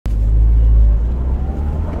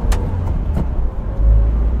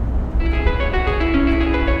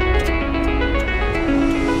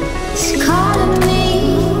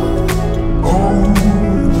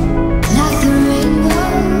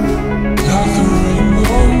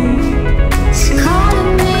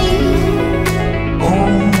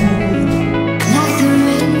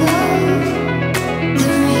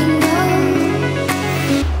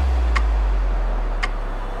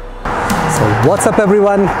What's up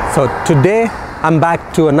everyone? So today I'm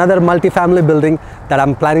back to another multifamily building that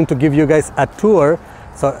I'm planning to give you guys a tour.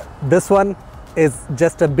 So this one is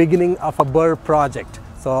just a beginning of a BRRRR project.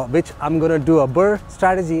 So which I'm gonna do a BRRRR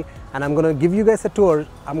strategy and I'm gonna give you guys a tour.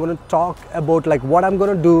 I'm gonna talk about like what I'm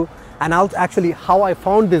gonna do and actually how I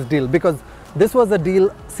found this deal, because this was a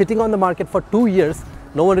deal sitting on the market for 2 years.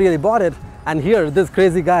 No one really bought it, and here this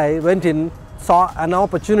crazy guy went in, saw an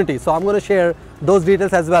opportunity. So I'm gonna share those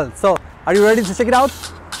details as well. So are you ready to check it out?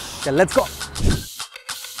 Okay, let's go.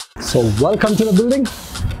 So welcome to the building.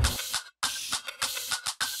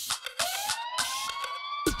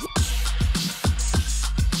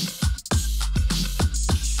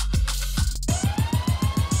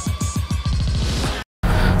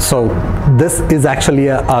 So this is actually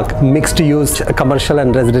a mixed use commercial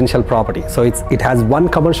and residential property. So it has one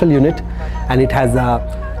commercial unit and it has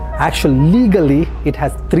actually legally it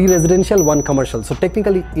has 3 residential, 1 commercial. So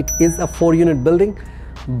technically it is a 4-unit building,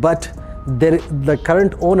 but the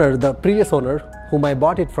current owner, the previous owner whom I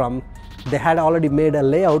bought it from, they had already made a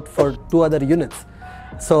layout for 2 other units.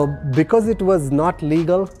 So because it was not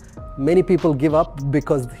legal, many people give up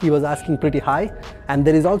because he was asking pretty high, and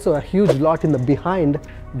there is also a huge lot in the behind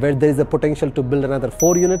where there is a potential to build another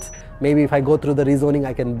 4 units. Maybe if I go through the rezoning,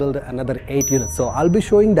 I can build another 8 units. So I'll be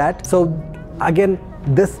showing that. So again,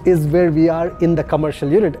 this is where we are in the commercial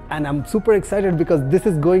unit, and I'm super excited because this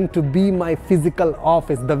is going to be my physical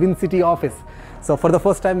office, the Wincity office. So for the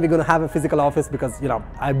first time, we're going to have a physical office because, you know,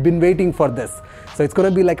 I've been waiting for this. So it's going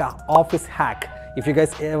to be like an office hack. If you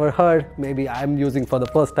guys ever heard, maybe I'm using for the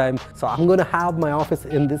first time. So I'm going to have my office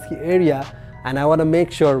in this area, and I want to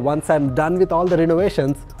make sure once I'm done with all the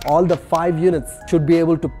renovations, all the 5 units should be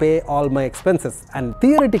able to pay all my expenses. And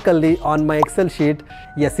theoretically on my Excel sheet,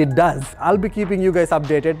 yes, it does. I'll be keeping you guys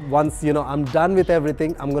updated. Once, you know, I'm done with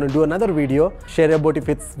everything, I'm going to do another video, share about if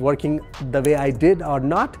it's working the way I did or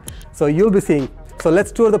not. So you'll be seeing. So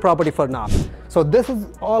let's tour the property for now. So this is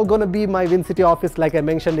all going to be my Wincity office. Like I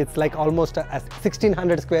mentioned, it's like almost a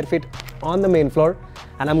 1600 square feet on the main floor,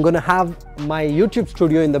 and I'm going to have my YouTube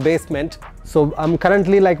studio in the basement. So I'm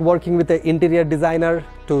currently like working with an interior designer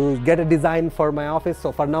to get a design for my office.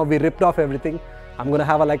 So for now we ripped off everything. I'm going to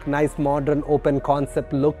have a like nice modern open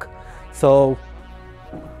concept look. So,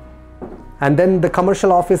 and then the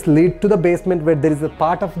commercial office lead to the basement, where there is a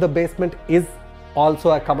part of the basement is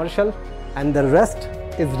also a commercial and the rest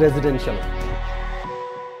is residential.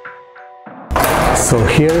 So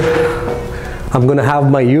here I'm gonna have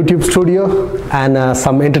my YouTube studio and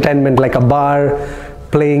some entertainment like a bar,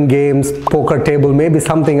 playing games, poker table, maybe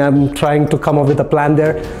something. I'm trying to come up with a plan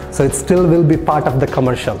there. So it still will be part of the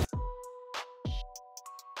commercial.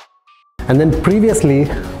 And then previously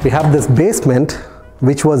we have this basement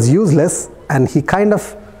which was useless, and he kind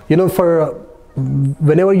of, you know, for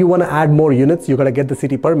whenever you want to add more units, you got to get the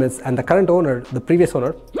city permits. And the current owner, the previous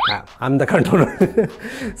owner, I'm the current owner.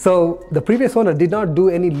 So the previous owner did not do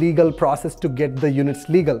any legal process to get the units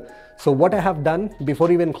legal. So what I have done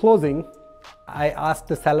before even closing, I asked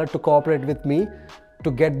the seller to cooperate with me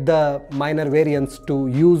to get the minor variance to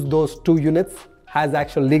use those 2 units as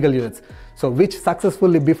actual legal units. So which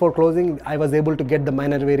successfully before closing, I was able to get the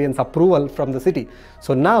minor variance approval from the city.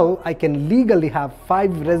 So now I can legally have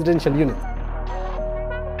 5 residential units.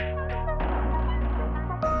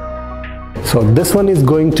 So this one is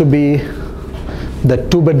going to be the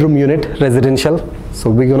 2-bedroom unit residential. So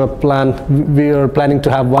we are planning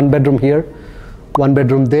to have 1 bedroom here, 1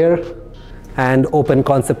 bedroom there, and open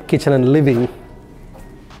concept kitchen and living.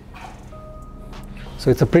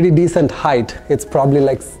 So it's a pretty decent height. It's probably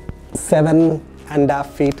like 7.5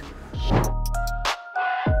 feet.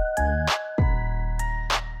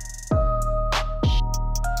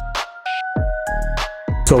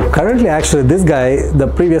 So currently actually this guy, the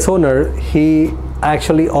previous owner, he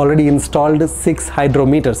actually already installed 6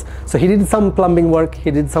 hydrometers. So he did some plumbing work,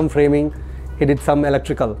 he did some framing, he did some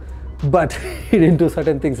electrical, but he didn't do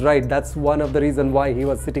certain things right. That's one of the reasons why he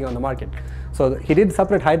was sitting on the market. So he did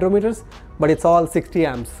separate hydrometers, but it's all 60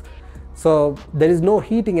 amps. So there is no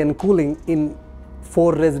heating and cooling in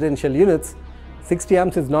 4 residential units. 60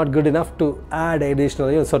 amps is not good enough to add additional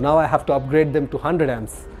units. So now I have to upgrade them to 100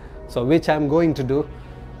 amps. So which I'm going to do.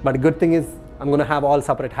 But good thing is I'm going to have all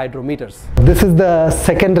separate hydrometers. This is the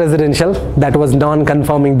second residential that was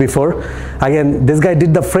non-conforming before. Again, this guy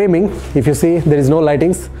did the framing. If you see, there is no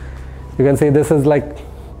lightings. You can see this is like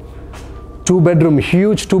 2-bedroom,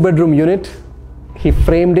 huge 2-bedroom unit. He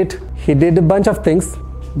framed it. He did a bunch of things,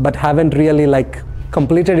 but haven't really like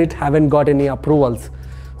completed it, haven't got any approvals.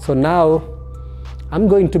 So now I'm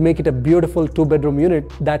going to make it a beautiful 2-bedroom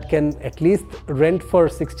unit that can at least rent for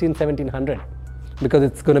 1700. because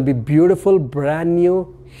it's going to be beautiful, brand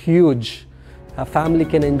new, huge. A family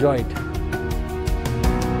can enjoy it.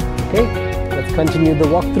 Okay, let's continue the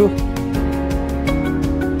walkthrough.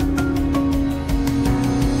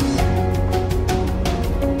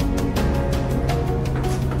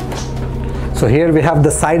 So here we have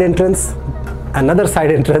the side entrance, another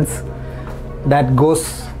side entrance that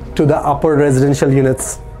goes to the upper residential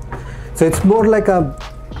units. So it's more like a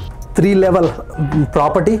 3-level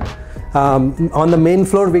property. On the main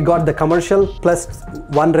floor we got the commercial plus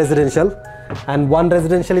 1 residential, and 1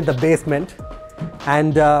 residential in the basement,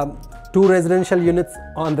 and 2 residential units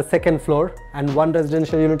on the 2nd floor and 1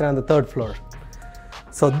 residential unit on the 3rd floor.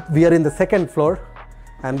 So we are in the 2nd floor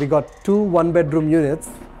and we got 2 1-bedroom units.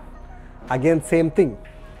 Again, same thing.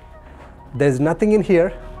 There's nothing in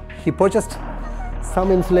here. He purchased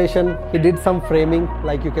some insulation. He did some framing,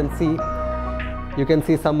 like you can see. You can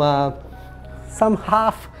see some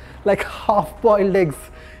half-boiled eggs.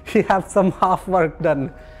 He have some half work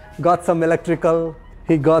done. Got some electrical.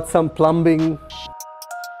 He got some plumbing.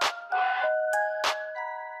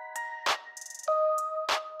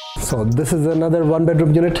 So this is another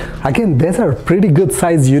 1-bedroom unit. Again, these are pretty good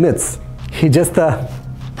size units. He just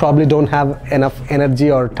probably don't have enough energy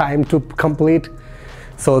or time to complete.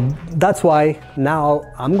 So that's why now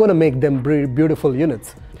I'm gonna make them beautiful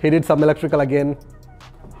units. He did some electrical again,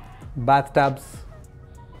 bathtubs,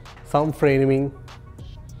 some framing.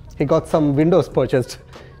 He got some windows purchased.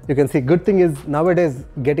 You can see, good thing is nowadays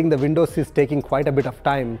getting the windows is taking quite a bit of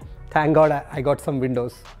time. Thank God I got some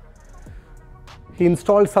windows. He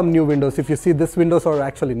installed some new windows. If you see, these windows are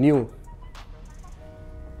actually new.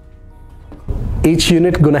 Each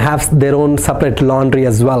unit gonna have their own separate laundry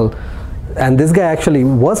as well. And this guy actually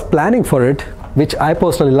was planning for it, which I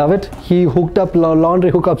personally love it. He hooked up laundry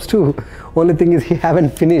hookups too. Only thing is he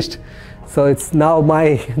haven't finished. So it's now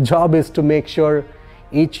my job is to make sure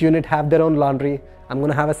each unit have their own laundry. I'm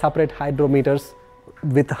gonna have a separate hydrometers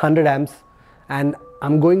with 100 amps, and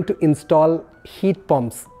I'm going to install heat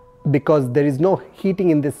pumps because there is no heating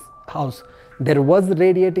in this house. There was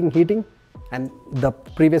radiating heating, and the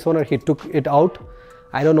previous owner, he took it out.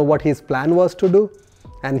 I don't know what his plan was to do,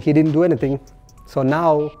 and he didn't do anything. So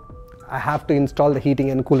now I have to install the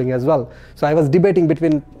heating and cooling as well. So I was debating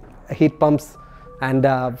between heat pumps and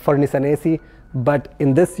furnace and AC, but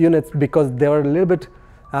in this units, because they were a little bit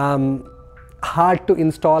hard to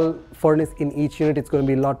install furnace in each unit, it's going to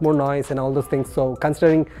be a lot more noise and all those things. So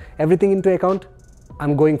considering everything into account,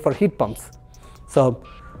 I'm going for heat pumps. So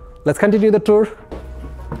let's continue the tour.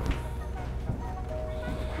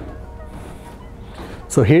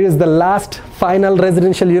 So here is the last final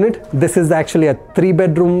residential unit. This is actually a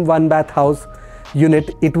 3-bedroom 1-bath house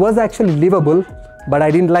unit. It was actually livable, but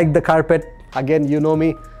I didn't like the carpet. Again, you know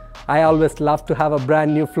me, I always love to have a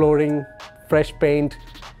brand new flooring, fresh paint,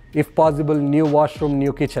 if possible new washroom,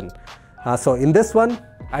 new kitchen. So in this one,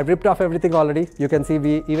 I ripped off everything already. You can see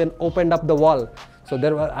we even opened up the wall. So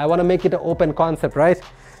I want to make it an open concept, right?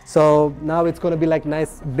 So now it's going to be like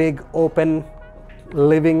nice big open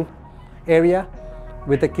living area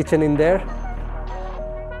with a kitchen in there.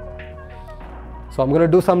 So I'm going to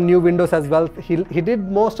do some new windows as well. He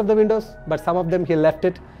did most of the windows, but some of them he left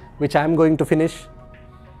it, which I'm going to finish.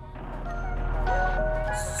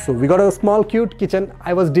 So we got a small cute kitchen.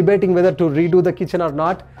 I was debating whether to redo the kitchen or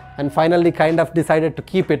not, and finally kind of decided to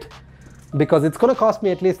keep it because it's going to cost me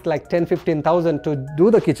at least like 10-15,000 to do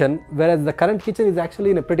the kitchen, whereas the current kitchen is actually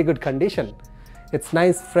in a pretty good condition. It's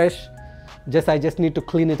nice, fresh. I just need to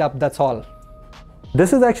clean it up, that's all.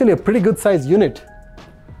 This is actually a pretty good size unit.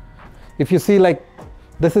 If you see, like,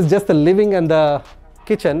 this is just the living and the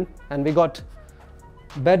kitchen, and we got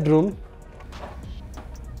bedroom.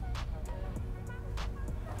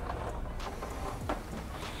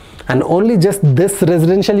 And only just this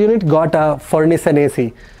residential unit got a furnace and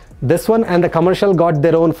AC. This one and the commercial got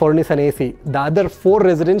their own furnace and AC. The other 4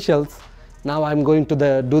 residentials, now I'm going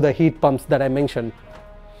to do the heat pumps that I mentioned.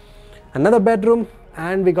 Another bedroom,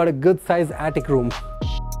 and we got a good size attic room.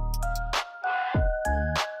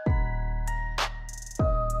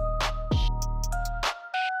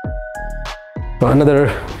 So another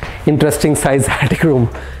interesting size attic room.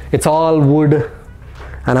 It's all wood,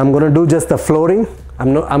 and I'm gonna do just the flooring.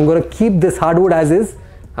 I'm gonna keep this hardwood as is.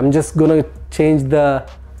 I'm just gonna change the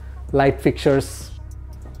light fixtures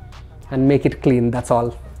and make it clean, that's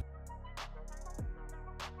all.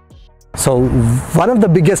 So one of the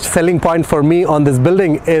biggest selling point for me on this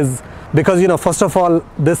building is because, you know, first of all,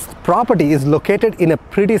 this property is located in a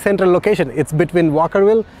pretty central location. It's between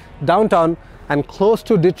Walkerville, downtown, and close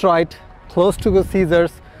to Detroit, close to the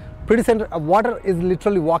Caesars, pretty central. Water is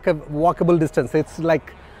literally walkable distance. It's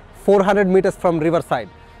like 400 meters from riverside.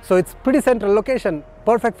 So it's pretty central location,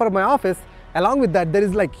 perfect for my office. Along with that, there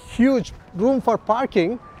is like huge room for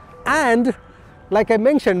parking. And like I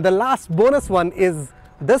mentioned, the last bonus one is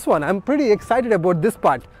this one. I'm pretty excited about this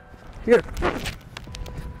part. Here.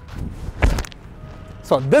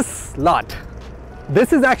 So this lot,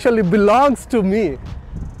 this is actually belongs to me.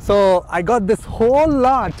 So I got this whole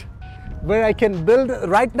lot where I can build,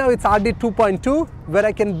 right now it's RD 2.2, where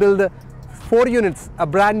I can build 4 units, a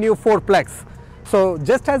brand new 4-plex. So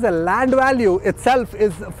just as a land value itself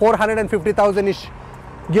is 450,000-ish,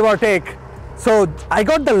 give or take. So I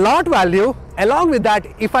got the lot value. Along with that,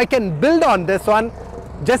 if I can build on this one,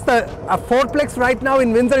 just a 4-plex right now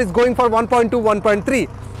in Windsor is going for 1.2, 1.3.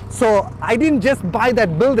 So I didn't just buy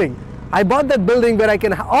that building. I bought that building where I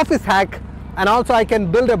can office hack, and also I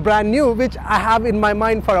can build a brand new, which I have in my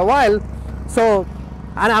mind for a while. So,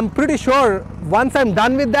 and I'm pretty sure once I'm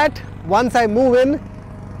done with that, once I move in,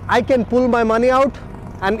 I can pull my money out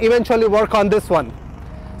and eventually work on this one.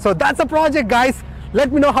 So that's a project, guys.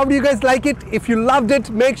 Let me know how do you guys like it. If you loved it,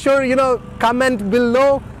 make sure, you know, comment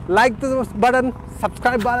below, like the button,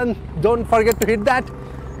 subscribe button. Don't forget to hit that,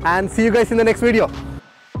 and see you guys in the next video.